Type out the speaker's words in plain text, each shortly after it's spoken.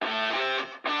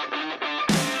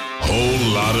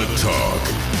Whole lot of talk.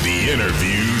 The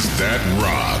interviews that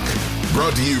rock.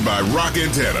 Brought to you by Rock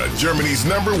Antenna, Germany's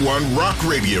 #1 rock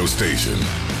radio station.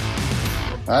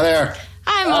 Hi there.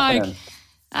 Hi, Mark.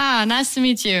 Nice to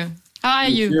meet you. How are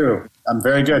you? You. I'm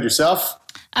very good. Yourself?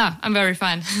 I'm very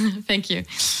fine. Thank you.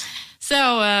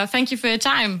 So, thank you for your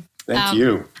time. Thank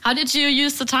you. How did you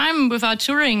use the time without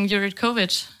touring during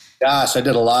COVID? Gosh, I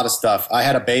did a lot of stuff. I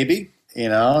had a baby.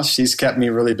 She's kept me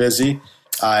really busy.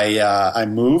 I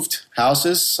moved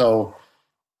houses, so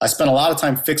I spent a lot of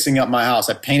time fixing up my house.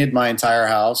 I painted my entire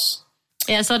house.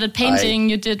 Yeah, so the painting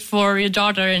you did for your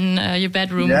daughter in your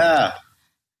bedroom. Yeah,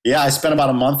 I spent about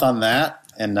a month on that.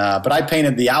 And but I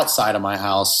painted the outside of my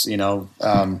house.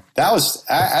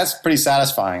 That's pretty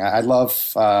satisfying. I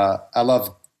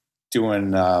love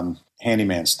doing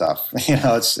handyman stuff. It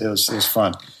was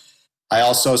fun. I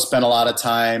also spent a lot of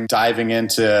time diving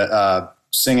into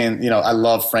singing. I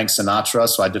love Frank Sinatra,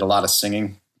 so I did a lot of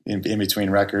singing in between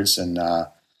records and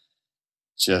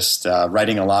just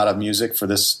writing a lot of music for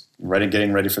this.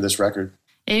 Getting ready for this record.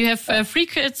 Yeah, you have 3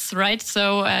 kids, right?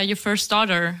 So your first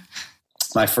daughter.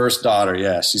 My first daughter,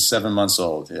 yeah, she's 7 months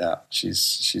old. Yeah,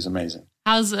 she's amazing.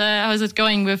 How's it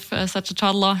going with such a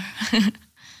toddler?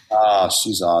 Oh,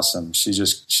 she's awesome. She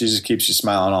just keeps you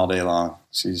smiling all day long.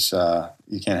 She's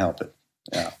you can't help it.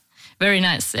 Yeah. Very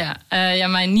nice. Yeah.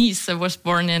 My niece was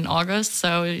born in August,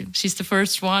 so she's the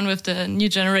first one with the new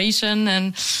generation,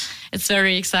 and it's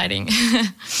very exciting.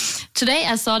 Today,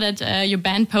 I saw that your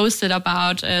band posted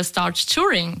about start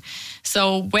touring.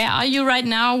 So where are you right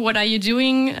now? What are you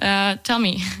doing? Tell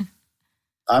me.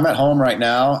 I'm at home right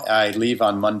now. I leave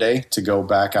on Monday to go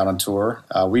back out on tour.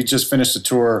 We just finished a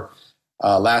tour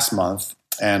last month,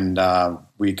 and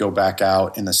we go back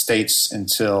out in the States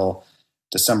until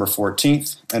December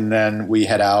 14th, and then we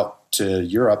head out to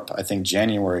Europe, I think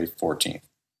January 14th.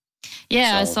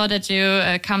 Yeah, I saw that you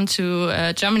come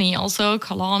to Germany also,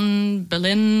 Cologne,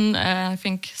 Berlin, I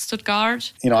think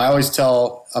Stuttgart. I always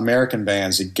tell American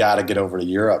bands, you got to get over to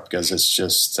Europe because it's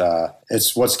just,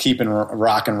 it's what's keeping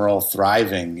rock and roll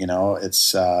thriving.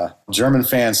 It's German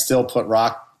fans still put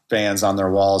rock bands on their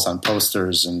walls on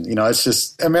posters. And, it's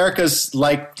just, America's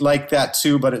like that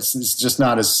too, but it's just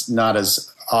not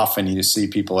as often you see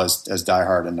people as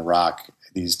diehard into rock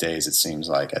these days, it seems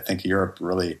like. I think Europe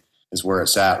really is where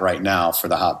it's at right now for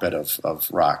the hotbed of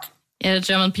rock. Yeah, the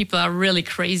German people are really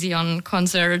crazy on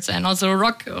concerts and also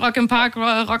Rock im Park,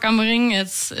 Rock am Ring.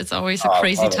 It's always a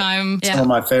crazy time. It's one of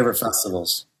my favorite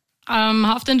festivals. How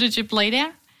often did you play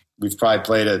there? We've probably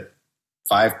played it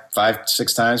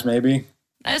 6 times maybe.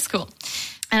 That's cool.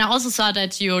 And I also saw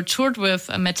that you toured with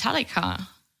Metallica.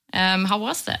 How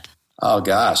was that? Oh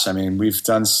gosh, I mean, we've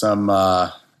done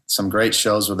some great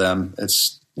shows with them.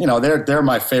 It's they're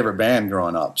my favorite band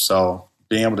growing up. So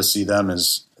being able to see them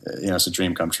is, it's a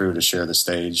dream come true to share the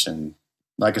stage. And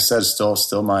like I said,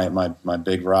 still my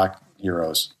big rock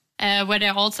heroes. Were they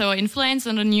also influenced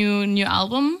on the new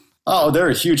album? Oh, they're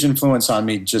a huge influence on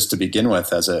me just to begin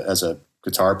with as a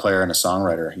guitar player and a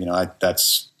songwriter.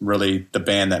 That's really the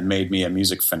band that made me a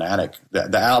music fanatic.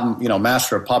 The album,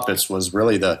 Master of Puppets was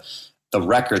really the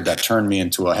record that turned me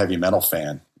into a heavy metal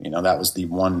fan. That was the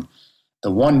one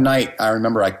night I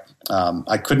remember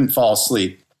I couldn't fall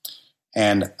asleep,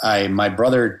 and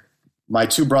my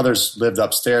 2 brothers lived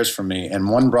upstairs from me, and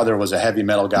one brother was a heavy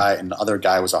metal guy and the other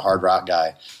guy was a hard rock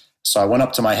guy. So I went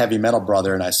up to my heavy metal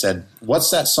brother and I said, "What's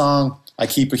that song I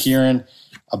keep hearing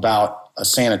about a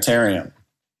sanitarium?"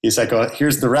 He's like, "Oh,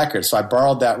 here's the record." So I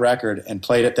borrowed that record and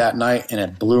played it that night, and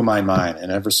it blew my mind.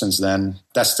 And ever since then,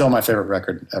 that's still my favorite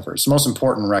record ever. It's the most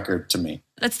important record to me.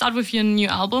 Let's start with your new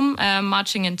album,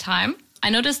 Marching in Time. I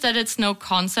noticed that it's no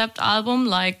concept album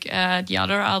like the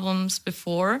other albums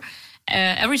before.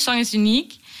 Every song is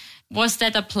unique. Was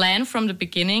that a plan from the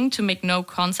beginning to make no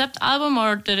concept album,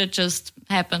 or did it just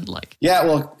happen? Yeah,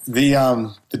 well,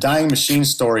 the Dying Machine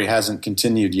story hasn't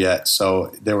continued yet,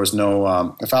 so there was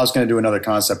no. If I was going to do another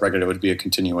concept record, it would be a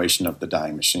continuation of the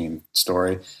Dying Machine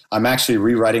story. I'm actually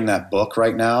rewriting that book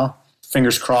right now.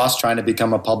 Fingers crossed, trying to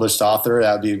become a published author.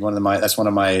 That would be that's one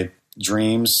of my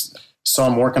dreams. So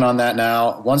I'm working on that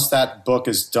now. Once that book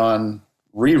is done,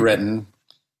 rewritten,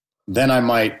 then I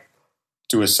might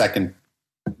do a second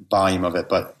volume of it.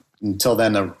 But until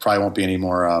then, there probably won't be any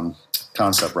more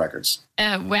concept records.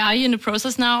 Where are you in the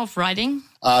process now of writing?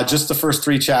 Just the first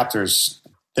 3 chapters.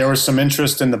 There was some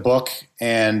interest in the book,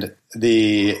 and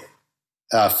the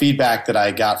feedback that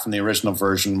I got from the original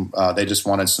version, they just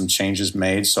wanted some changes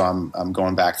made. So I'm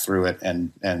going back through it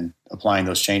and applying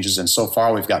those changes. And so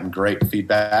far, we've gotten great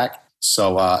feedback.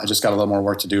 So I just got a little more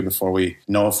work to do before we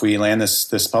know if we land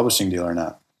this publishing deal or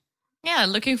not. Yeah,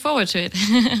 looking forward to it.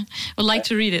 Would like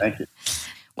to read it. Thank you.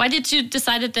 Why did you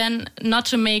decide then not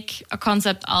to make a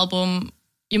concept album?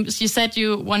 You said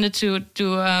you wanted to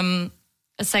do a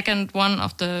second one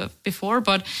of the before,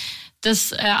 but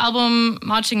this album,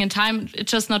 Marching in Time, it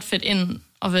just not fit in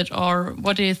of it, or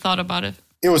what do you thought about it?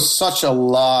 It was such a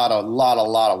lot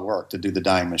of work to do The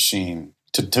Dying Machine.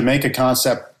 To make a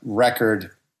concept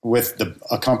record with the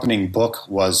accompanying book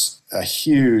was a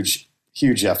huge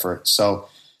effort. So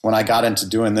when I got into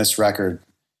doing this record,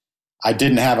 I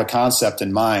didn't have a concept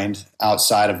in mind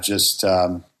outside of just,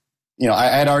 I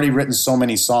had already written so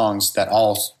many songs that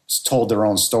all told their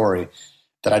own story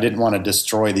that I didn't want to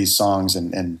destroy these songs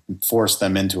and force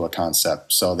them into a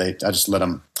concept. So I just let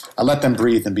them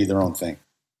breathe and be their own thing.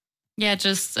 Yeah,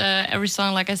 just every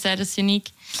song, like I said, is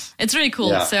unique. It's really cool.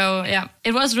 Yeah. So yeah,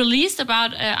 it was released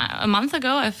about a month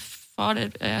ago. I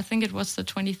think it was the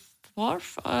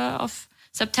 24th of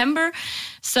September.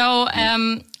 So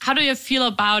how do you feel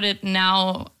about it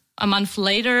now, a month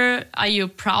later? Are you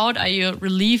proud? Are you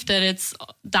relieved that it's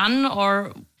done?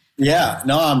 Or yeah,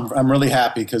 no, I'm really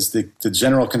happy because the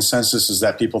general consensus is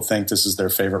that people think this is their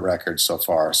favorite record so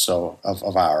far. So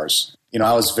of ours,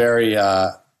 I was very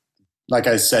like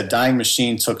I said, Dying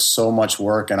Machine took so much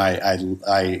work, and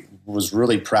I was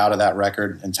really proud of that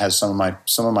record, and has some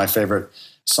of my favorite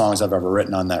songs I've ever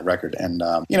written on that record. And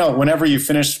whenever you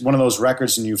finish one of those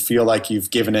records and you feel like you've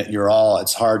given it your all,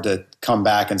 it's hard to come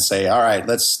back and say, all right,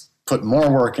 let's put more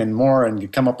work in more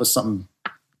and come up with something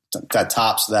that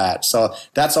tops that. So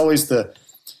that's always the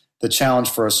challenge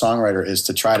for a songwriter, is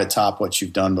to try to top what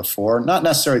you've done before. Not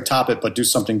necessarily top it, but do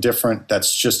something different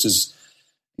that's just as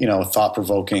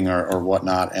thought-provoking or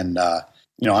whatnot. And,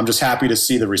 I'm just happy to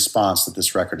see the response that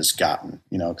this record has gotten,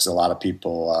 because a lot of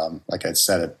people, like I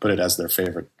said, put it as their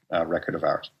favorite record of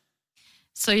ours.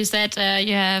 So you said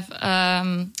you have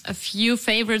a few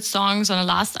favorite songs on the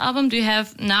last album. Do you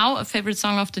have now a favorite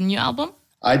song of the new album?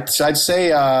 I'd say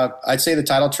the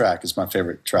title track is my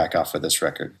favorite track off of this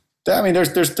record. I mean,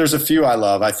 there's a few I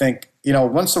love. I think,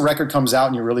 once the record comes out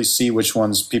and you really see which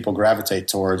ones people gravitate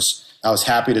towards, I was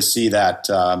happy to see that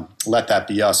Let That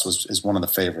Be Us is one of the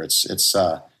favorites. It's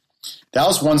that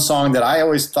was one song that I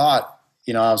always thought,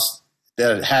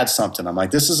 that it had something. I'm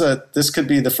like, this could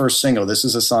be the first single. This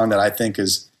is a song that I think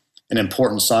is an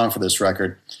important song for this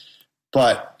record.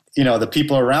 But, the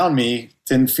people around me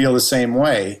didn't feel the same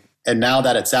way. And now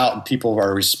that it's out and people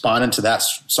are responding to that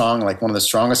song like one of the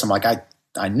strongest, I'm like,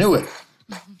 I knew it.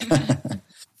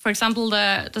 For example,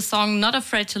 the song Not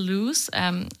Afraid to Lose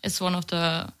is one of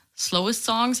the slowest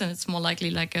songs, and it's more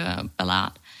likely like a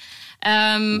ballad.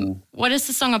 What is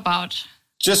the song about?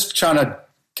 Just trying to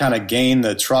kind of gain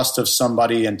the trust of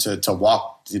somebody and to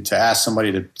ask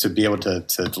somebody to be able to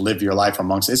live your life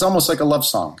amongst it. It's almost like a love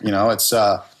song,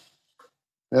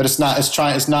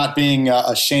 it's not being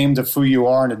ashamed of who you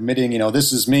are and admitting,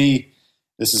 this is me,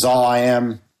 this is all I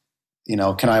am,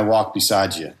 can I walk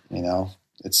beside you?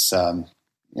 It's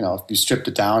if you stripped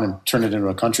it down and turned it into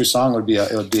a country song, it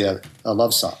would be a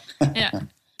love song. Yeah.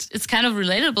 It's kind of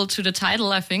relatable to the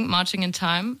title, I think, Marching in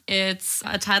Time. It's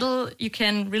a title you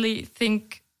can really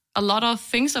think a lot of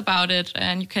things about it,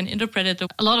 and you can interpret it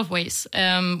a lot of ways.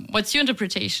 What's your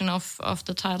interpretation of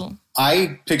the title?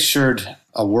 I pictured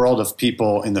a world of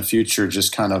people in the future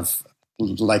just kind of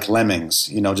like lemmings,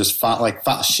 just like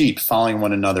sheep following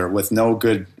one another with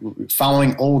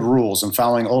following old rules and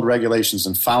following old regulations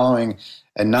and following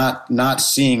and not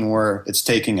seeing where it's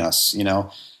taking us,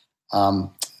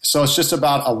 So it's just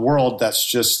about a world that's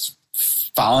just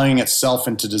following itself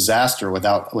into disaster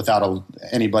without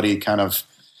anybody kind of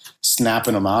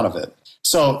snapping them out of it.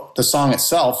 So the song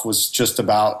itself was just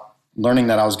about learning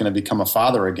that I was going to become a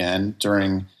father again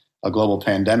during a global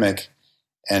pandemic,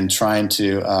 and trying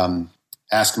to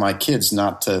ask my kids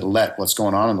not to let what's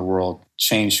going on in the world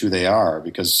change who they are,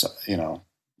 because,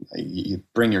 you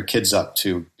bring your kids up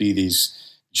to be these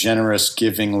generous,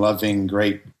 giving, loving,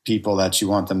 great people that you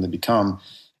want them to become.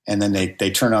 And then they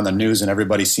turn on the news and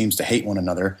everybody seems to hate one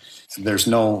another. There's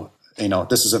no,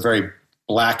 this is a very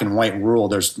black and white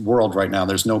world right now.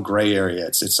 There's no gray area.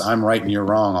 It's I'm right and you're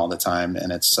wrong all the time.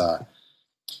 And it's,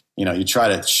 you try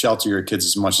to shelter your kids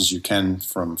as much as you can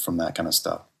from that kind of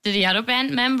stuff. Did the other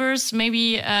band members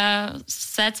maybe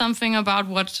said something about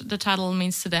what the title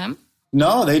means to them?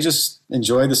 No, they just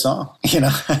enjoy the song,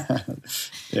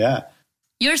 Yeah.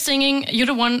 You're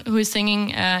the one who is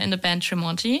singing in the band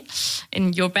Tremonti,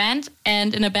 in your band,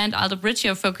 and in a band Alter Bridge,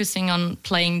 you're focusing on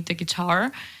playing the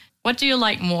guitar. What do you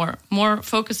like more? More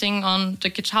focusing on the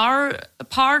guitar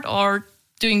part, or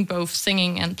doing both,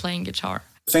 singing and playing guitar?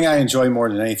 The thing I enjoy more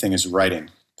than anything is writing.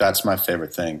 that's my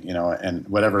favorite thing, you know, and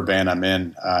whatever band I'm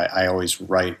in, I always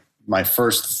write. My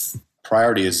first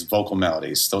priority is vocal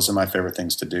melodies. Those are my favorite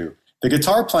things to do. The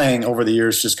guitar playing over the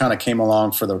years just kind of came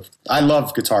along I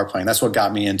love guitar playing. That's what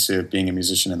got me into being a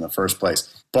musician in the first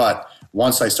place. But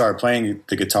once I started playing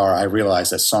the guitar, I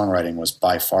realized that songwriting was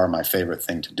by far my favorite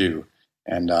thing to do.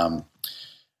 And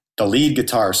the lead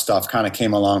guitar stuff kind of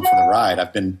came along for the ride.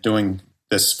 I've been doing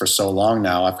this for so long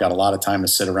now. I've got a lot of time to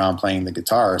sit around playing the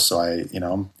guitar. So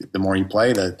the more you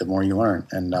play, the more you learn.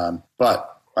 And but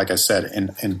like I said,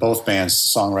 in both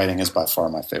bands, songwriting is by far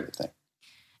my favorite thing.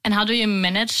 And how do you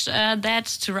manage that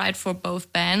to write for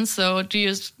both bands? So do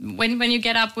you, when you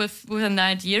get up with an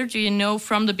idea, do you know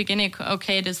from the beginning,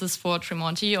 okay, this is for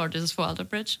Tremonti or this is for Alter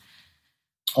Bridge?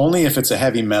 Only if it's a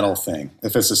heavy metal thing.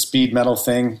 If it's a speed metal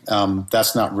thing,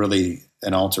 that's not really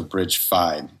an Alter Bridge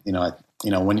vibe.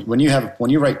 When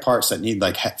you write parts that need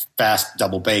like fast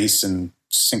double bass and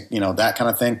that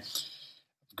kind of thing,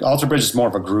 Alter Bridge is more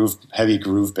of a heavy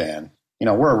groove band.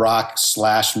 We're a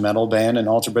rock/metal band in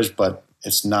Alter Bridge, but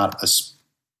it's not a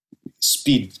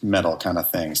speed metal kind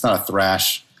of thing. It's not a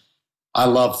thrash. I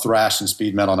love thrash and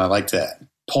speed metal, and I like to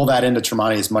pull that into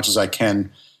Tremonti as much as I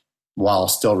can while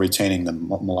still retaining the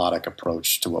melodic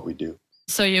approach to what we do.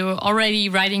 So you're already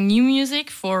writing new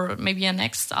music for maybe a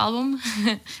next album?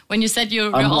 When you said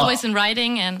you're always in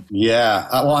writing? Yeah,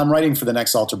 I'm writing for the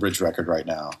next Alter Bridge record right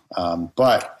now.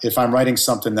 But if I'm writing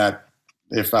something that,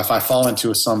 if I fall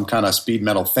into some kind of speed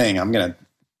metal thing, I'm going to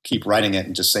keep writing it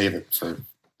and just save it for,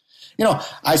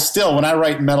 when I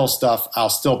write metal stuff, I'll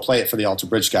still play it for the Alter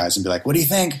Bridge guys and be like, what do you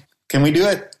think? Can we do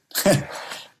it?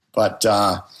 But,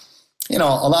 a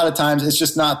lot of times it's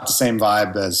just not the same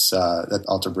vibe as that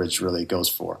Alter Bridge really goes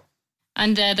for.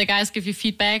 And the guys give you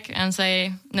feedback and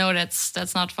say, no,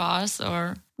 that's not for us?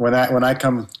 Or when I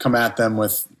come at them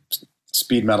with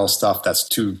speed metal stuff that's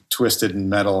too twisted and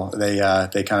metal,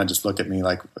 they kind of just look at me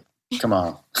like, come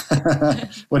on,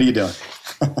 what are you doing?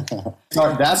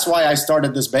 That's why I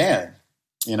started this band,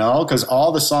 because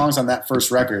all the songs on that first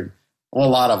record, well, a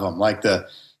lot of them, like the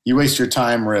You Waste Your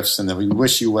Time riffs and the We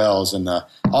Wish You Wells and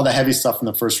all the heavy stuff in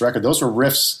the first record, those were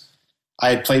riffs I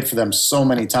had played for them so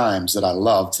many times that I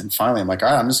loved. And finally, I'm like, all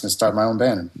right, I'm just going to start my own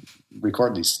band and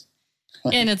record these.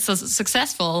 And it's so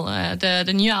successful.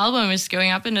 The new album is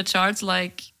going up in the charts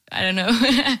like, I don't know.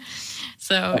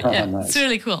 So, yeah, nice. It's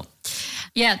really cool.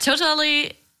 Yeah,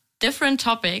 totally different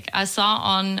topic. I saw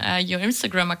on your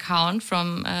Instagram account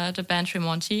from the band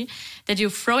Tremonti that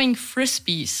you're throwing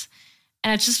frisbees.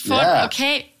 And I just thought,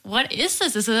 okay, what is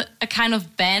this? Is it a kind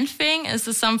of band thing? Is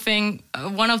this something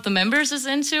one of the members is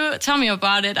into? Tell me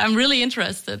about it. I'm really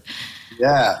interested.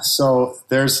 Yeah, so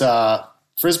there's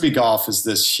Frisbee golf is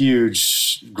this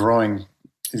huge growing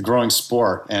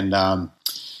sport. And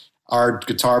our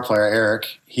guitar player, Eric,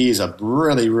 he's a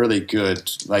really, really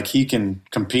good, like he can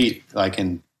compete like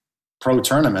in pro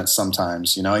tournaments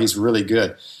sometimes, he's really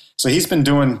good. So I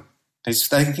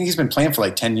think he's been playing for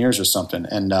like 10 years or something.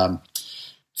 And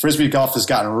Frisbee golf has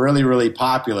gotten really, really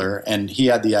popular. And he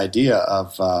had the idea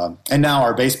of, and now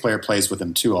our bass player plays with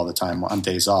him too all the time on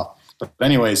days off. But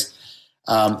anyways,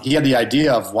 he had the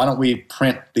idea of why don't we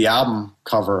print the album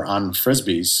cover on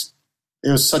Frisbees? It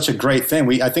was such a great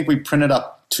thing. I think we printed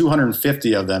up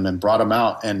 250 of them and brought them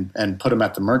out and put them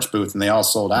at the merch booth, and they all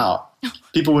sold out.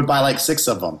 People would buy like 6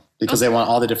 of them because they want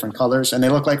all the different colors, and they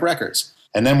look like records.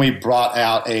 And then we brought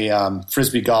out a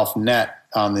Frisbee golf net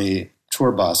on the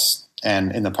tour bus,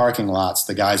 and in the parking lots,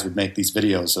 the guys would make these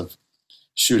videos of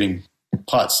shooting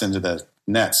putts into the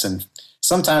nets. And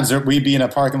sometimes we'd be in a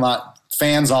parking lot,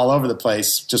 fans all over the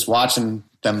place, just watching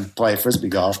them play Frisbee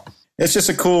golf. It's just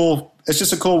a cool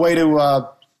way to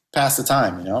pass the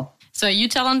time, So are you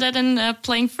talented in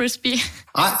playing Frisbee?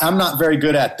 I'm not very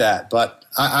good at that, but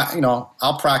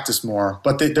I'll practice more.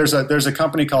 But there's a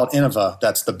company called Innova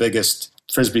that's the biggest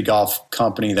Frisbee golf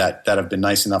company that have been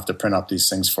nice enough to print up these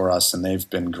things for us, and they've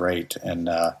been great. And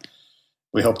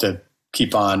we hope to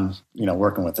keep on,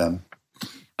 working with them.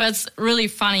 Well, it's really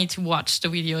funny to watch the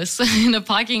videos in the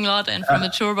parking lot and from the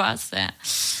tour bus. Yeah.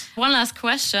 One last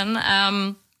question.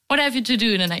 What have you to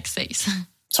do in the next days?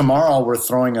 Tomorrow, we're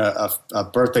throwing a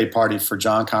birthday party for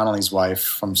John Connolly's wife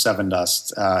from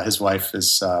Sevendust. His wife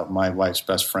is my wife's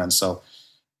best friend. So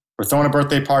we're throwing a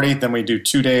birthday party. Then we do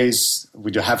 2 days. We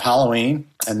do have Halloween.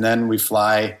 And then we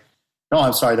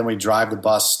then we drive the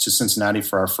bus to Cincinnati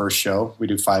for our first show. We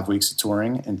do 5 weeks of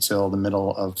touring until the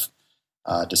middle of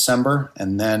December.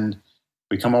 And then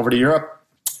we come over to Europe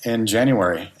in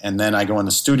January. And then I go in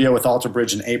the studio with Alter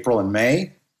Bridge in April and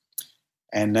May.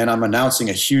 And then I'm announcing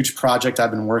a huge project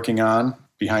I've been working on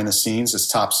behind the scenes. It's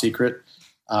top secret.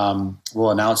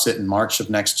 We'll announce it in March of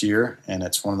next year, and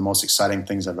it's one of the most exciting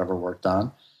things I've ever worked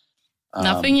on.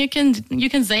 Nothing you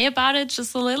can say about it,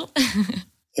 just a little?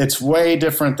 It's way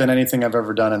different than anything I've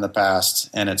ever done in the past,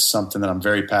 and it's something that I'm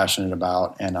very passionate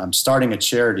about. And I'm starting a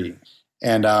charity,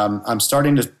 and I'm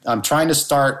trying to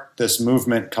start this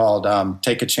movement called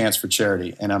Take a Chance for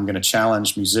Charity. And I'm going to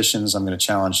challenge musicians, I'm going to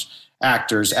challenge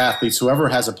actors, athletes, whoever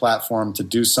has a platform to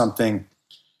do something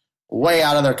way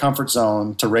out of their comfort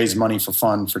zone to raise money for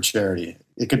fun for charity.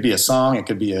 It could be a song, it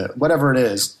could be whatever it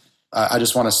is. I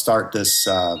just want to start this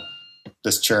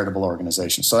charitable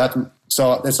organization.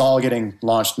 So it's all getting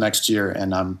launched next year,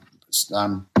 and I'm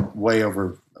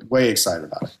way excited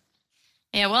about it.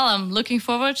 Yeah, well, I'm looking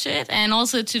forward to it, and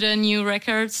also to the new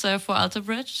records for Alter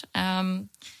Bridge.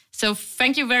 So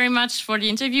thank you very much for the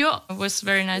interview. It was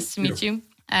very nice to meet you.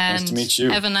 And nice to meet you.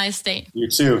 Have a nice day. You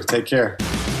too. Take care.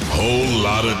 Whole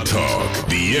lot of talk.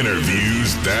 The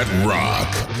interviews that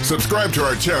rock. Subscribe to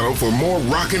our channel for more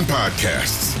rockin'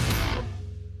 podcasts.